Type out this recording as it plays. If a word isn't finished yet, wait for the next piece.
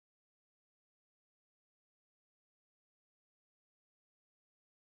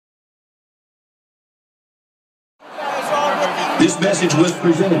This message was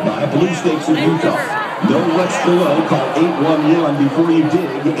presented by Blue Stakes of Utah. Know what's below, call 811 before you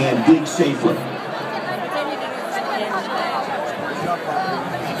dig, and dig safely.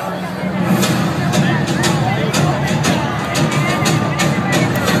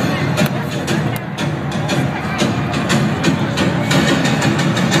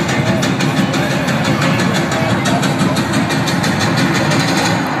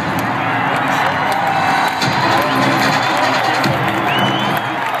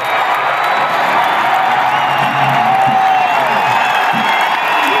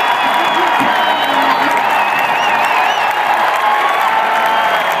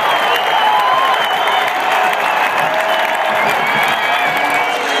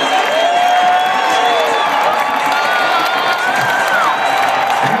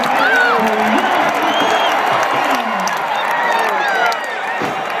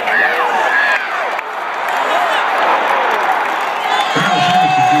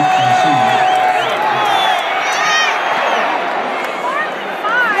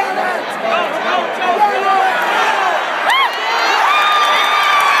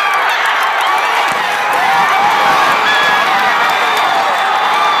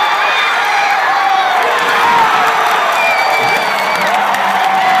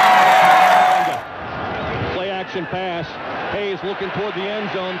 Pass. Hayes looking toward the end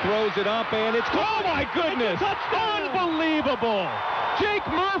zone, throws it up, and it's oh my goodness! Unbelievable! Jake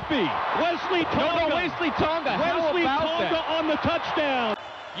Murphy, Wesley Tonga, Wesley Tonga. Wesley Tonga on the touchdown.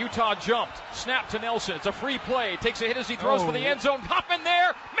 Utah jumped, snap to Nelson. It's a free play. Takes a hit as he throws for the end zone. Hoffman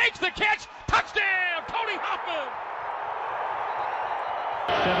there makes the catch. Touchdown, Cody Hoffman.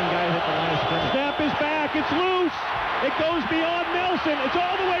 7 guys at the line of scrimmage. Snap is back. It's loose. It goes beyond Nelson. It's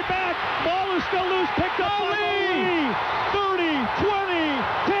all the way back. Ball is still loose. Picked up by Lee. 30, 20,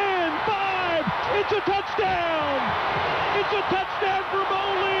 10, 5. It's a touchdown. It's a touchdown for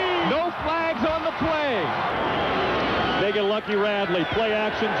Lee. No flags on the play. They get Lucky Radley. Play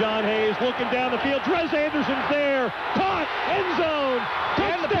action. John Hayes looking down the field. Trez Anderson's there. Caught. End zone.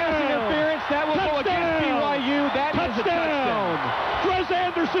 Touchdown. And the pass interference. That will go against BYU. That is a touchdown. Trez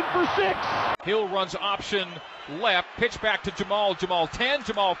Anderson for 6. Hill runs option left. Pitch back to Jamal. Jamal 10.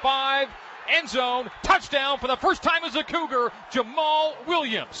 Jamal 5. End zone. Touchdown for the first time as a Cougar. Jamal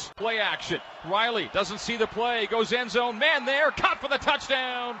Williams. Play action. Riley doesn't see the play. Goes end zone. Man there. Caught for the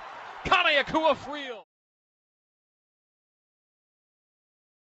touchdown. Kane Akua-Friel.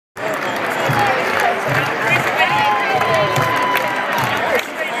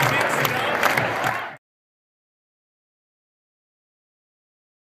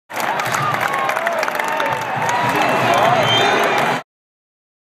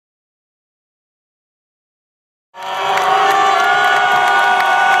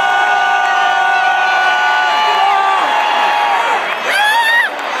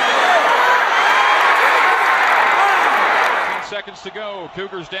 Seconds to go.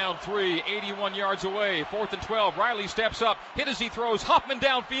 Cougars down 3, 81 yards away. 4th and 12. Riley steps up. Hit as he throws. Hoffman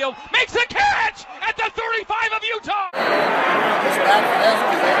downfield. Makes a catch at the 35 of Utah.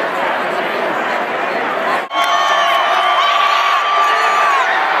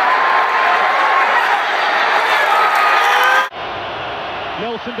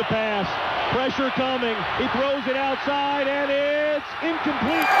 Nelson to pass. Pressure coming. He throws it outside, and it's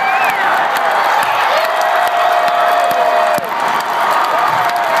incomplete.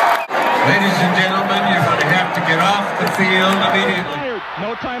 Ladies and gentlemen, you're going to have to get off the field immediately.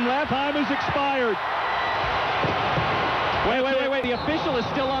 No time left. Time is expired. Wait. The official is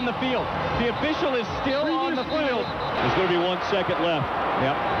still on the field. The official is still on the field. There's going to be 1 second left.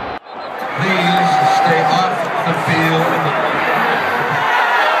 Yep. Please stay off the field.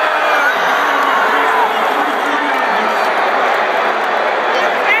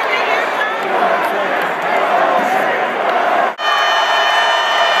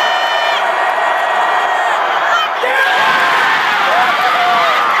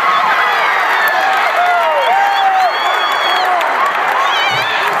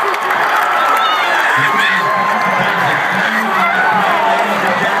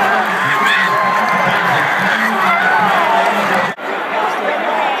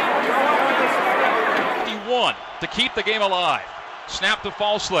 To keep the game alive. Snap to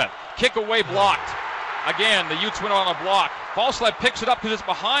Falslip. Kick away blocked. Again, the Utes went on a block. Falslip picks it up because it's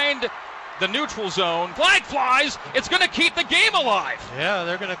behind the neutral zone. Flag flies. It's going to keep the game alive. Yeah,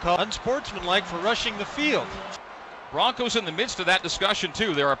 they're going to call unsportsmanlike for rushing the field. Bronco's in the midst of that discussion,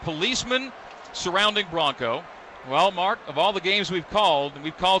 too. There are policemen surrounding Bronco. Well, Mark, of all the games we've called, and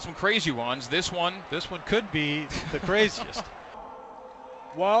we've called some crazy ones, this one could be the craziest.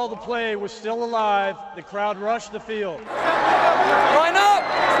 While the play was still alive, the crowd rushed the field. Line up!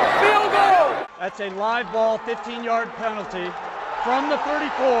 Field goal! That's a live ball, 15-yard penalty from the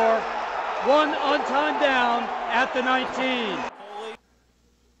 34. One on-time down at the 19.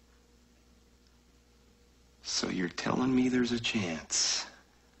 So you're telling me there's a chance?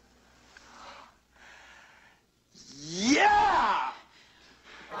 Yeah!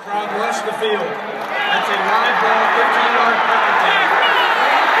 Crowd rush the field. That's a live ball, 15-yard penalty.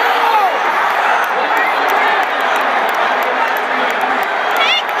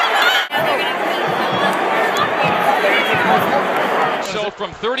 So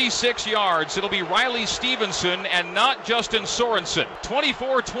from 36 yards, it'll be Riley Stevenson and not Justin Sorensen.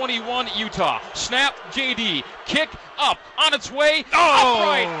 24-21 Utah. Snap, JD. Kick up, on its way,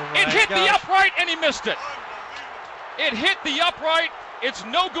 upright. It hit the upright and he missed it. It hit the upright. It's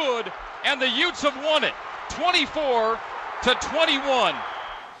no good, and the Utes have won it. 24-21.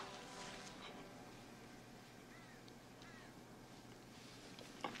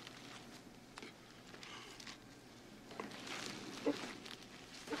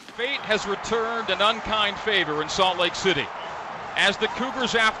 Fate has returned an unkind favor in Salt Lake City, as the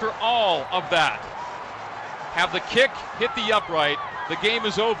Cougars, after all of that, have the kick hit the upright. The game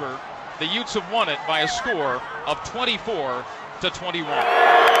is over. The Utes have won it by a score of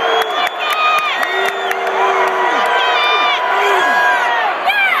 24-21.